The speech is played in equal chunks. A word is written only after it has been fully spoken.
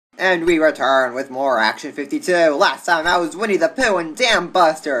And we return with more Action 52. Last time I was Winnie the Pooh and Dam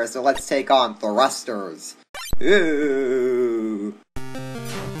Buster, so let's take on Thrusters. Ooh.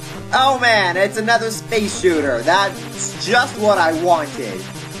 Oh man, it's another space shooter. That's just what I wanted.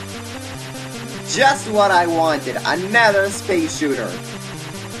 Just what I wanted. Another space shooter.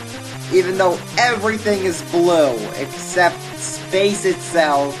 Even though everything is blue, except space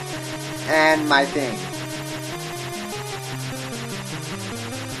itself and my thing.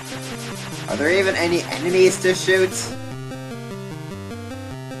 Are there even any enemies to shoot?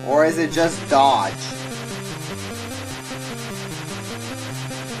 Or is it just dodge?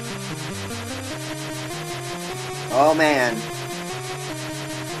 Oh man.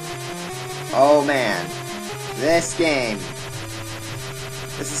 Oh man. This game.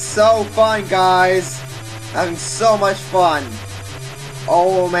 This is so fun, guys. Having so much fun.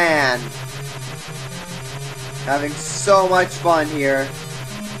 Oh man. Having so much fun here.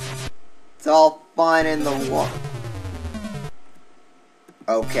 It's all fun in the war.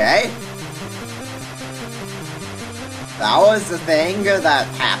 Okay. That was the thing that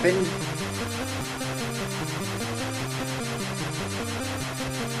happened.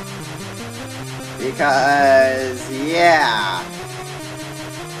 Because, yeah.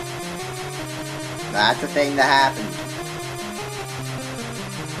 That's the thing that happened.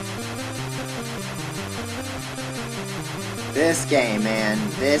 This game, man.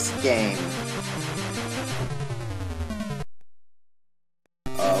 This game.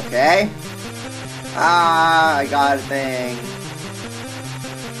 Okay. I got a thing.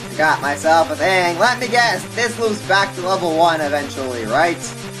 I got myself a thing. Let me guess. This loops back to level 1 eventually, right?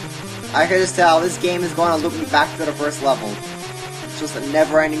 I can just tell this game is going to loop me back to the first level. It's just a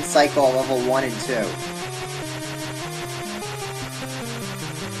never-ending cycle of level 1 and 2.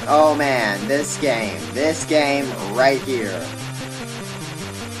 Oh man, this game right here.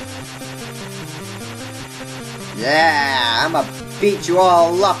 Yeah, I'ma beat you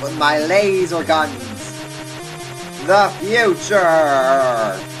all up with my laser guns. The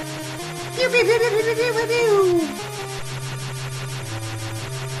future! Pew, pew, pew, pew, pew, pew, pew, pew.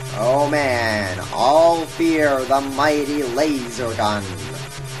 Oh man, all fear the mighty laser gun.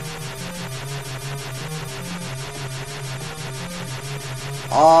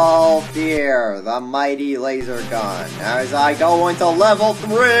 All fear the mighty laser gun as I go into level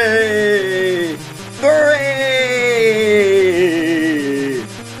 3! 3!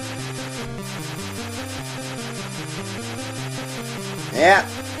 Yeah,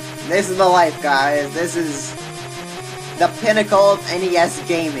 this is the life, guys. This is the pinnacle of NES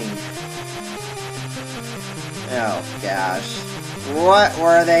gaming. Oh gosh. What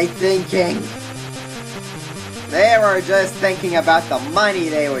were they thinking? They were just thinking about the money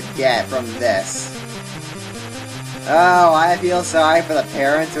they would get from this. Oh, I feel sorry for the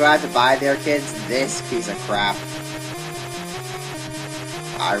parents who had to buy their kids this piece of crap.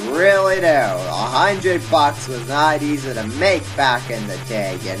 I really do. $100 was not easy to make back in the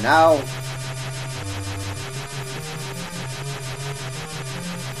day, you know?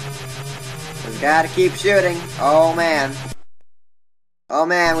 Just gotta keep shooting. Oh man. Oh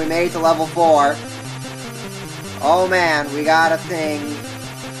man, we made it to level 4. Oh man, we got a thing.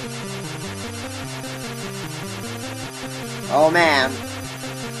 Oh man.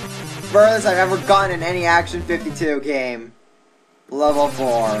 Furthest I've ever gone in any Action 52 game. Level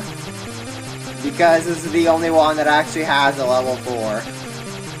 4. Because this is the only one that actually has a level 4.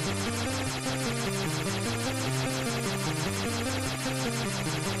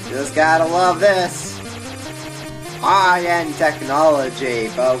 Just gotta love this. High-end technology,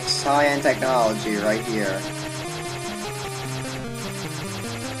 folks. High-end technology right here.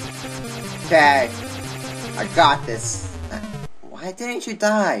 Okay, I got this. Why didn't you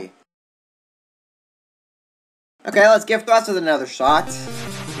die? Okay, let's give Thrusters another shot.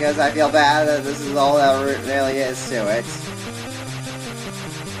 Because I feel bad that this is all that really is to it.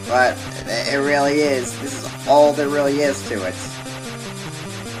 But it really is. This is all there really is to it.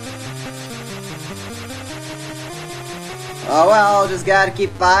 Oh well, just gotta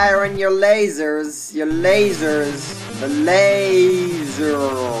keep firing your lasers. Your lasers. The lasers.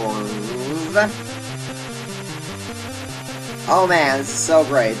 Oh man, this is so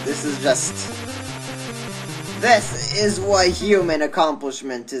great. This is what human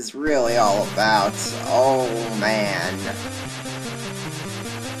accomplishment is really all about. Oh man.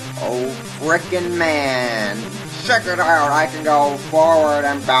 Oh frickin' man. Check it out, I can go forward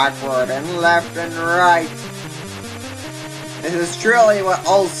and backward and left and right. This is truly what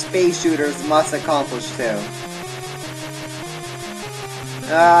all space shooters must accomplish too.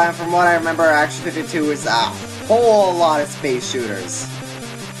 From what I remember, Action 52 is a whole lot of space shooters.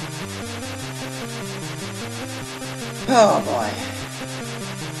 Oh boy.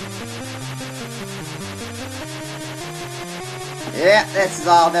 Yeah, this is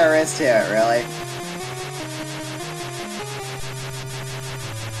all there is to it, really.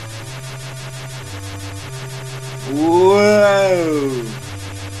 Whoa!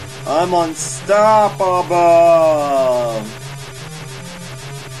 I'm unstoppable!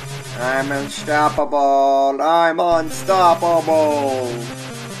 I'm unstoppable! I'm unstoppable!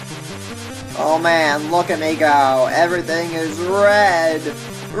 Oh man, look at me go! Everything is red!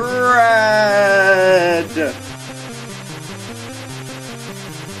 Red!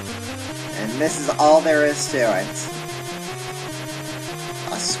 And this is all there is to it.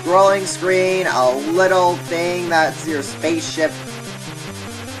 A scrolling screen, a little thing that's your spaceship,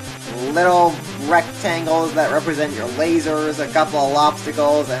 little rectangles that represent your lasers, a couple of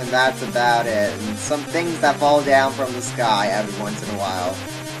obstacles, and that's about it. And some things that fall down from the sky every once in a while.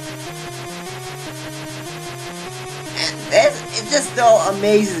 And this, it just still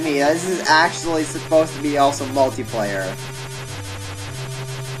amazes me that this is actually supposed to be also multiplayer.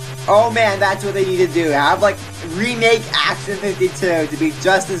 Oh man, that's what they need to do. Have, like, remake Action 52 to be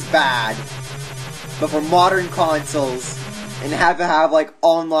just as bad, but for modern consoles, and have to have, like,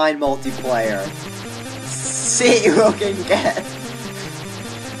 online multiplayer. See who can get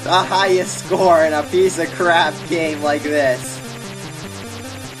the highest score in a piece of crap game like this.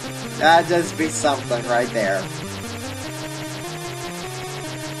 That'd just be something right there.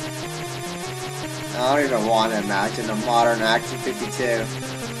 I don't even want to imagine a modern Action 52.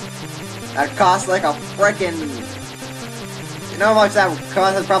 That costs like a frickin'... You know how much that would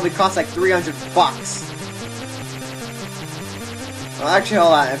cost? That probably cost like 300 bucks. Well, actually,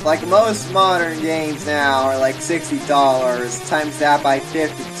 hold on. If like most modern games now are like $60, times that by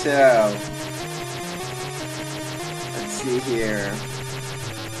 52. Let's see here.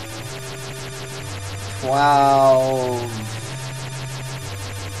 12...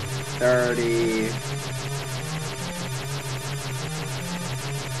 30...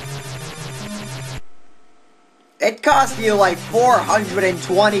 It cost you like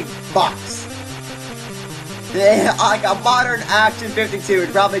 420 bucks. Like a modern Action 52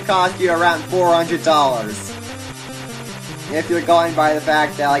 would probably cost you around $400. If you're going by the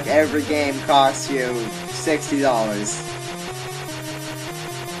fact that like every game costs you $60.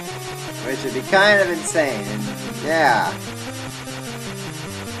 Which would be kind of insane, and yeah.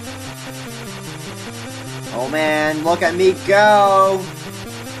 Oh man, look at me go!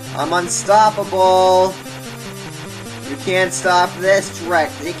 I'm unstoppable! You can't stop this trek.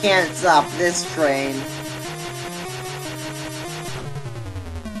 You can't stop this train.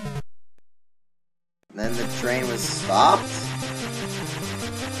 Then the train was stopped?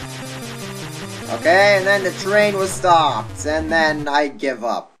 Okay, and then the train was stopped, and then I give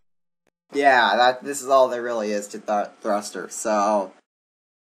up. Yeah, this is all there really is to Thruster, so...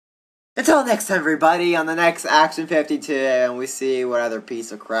 Until next time, everybody, on the next Action 52, and we see what other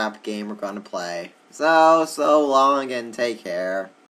piece of crap game we're gonna play. So long and take care.